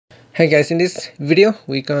Hey guys, in this video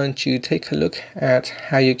we're going to take a look at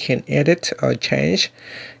how you can edit or change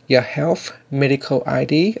your health medical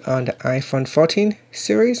ID on the iPhone 14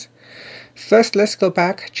 series. First, let's go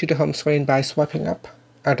back to the home screen by swiping up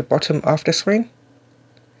at the bottom of the screen.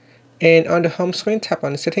 And on the home screen, tap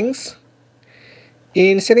on Settings.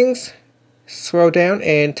 In Settings, scroll down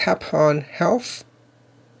and tap on Health.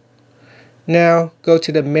 Now go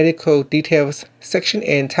to the Medical Details section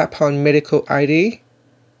and tap on Medical ID.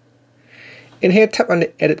 In here, tap on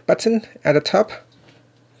the Edit button at the top,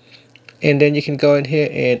 and then you can go in here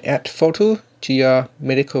and add photo to your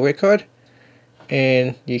medical record,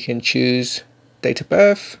 and you can choose date of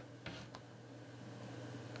birth.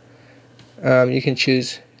 You can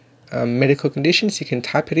choose medical conditions. You can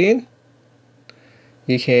type it in.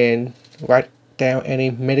 You can write down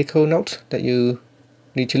any medical note that you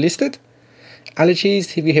need to list it.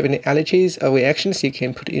 Allergies, if you have any allergies or reactions, you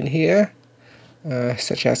can put it in here,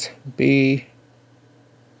 such as B.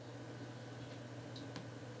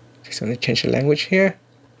 Just want to change the language here.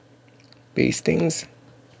 B stings.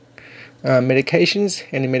 Medications,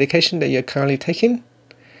 any medication that you're currently taking.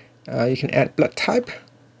 You can add blood type.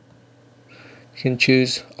 You can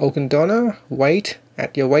choose organ donor, weight,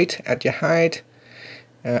 add your height,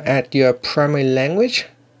 add your primary language,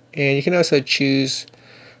 and you can also choose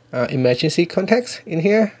emergency contacts in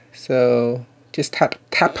here. So just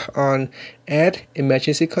tap on add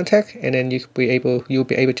emergency contact, and then you'll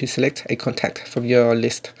be able to select a contact from your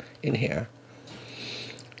list in here.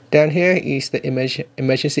 Down here is the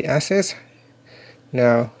emergency access.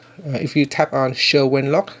 Now if you tap on show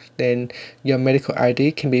when locked, then your medical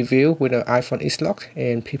ID can be viewed when the iPhone is locked,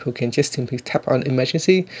 and people can just simply tap on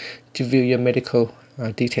emergency to view your medical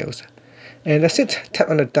details. And that's it.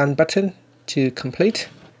 Tap on the done button to complete,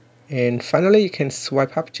 and finally you can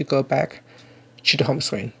swipe up to go back to the home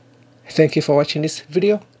screen. Thank you for watching this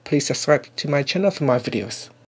video. Please subscribe to my channel for more videos.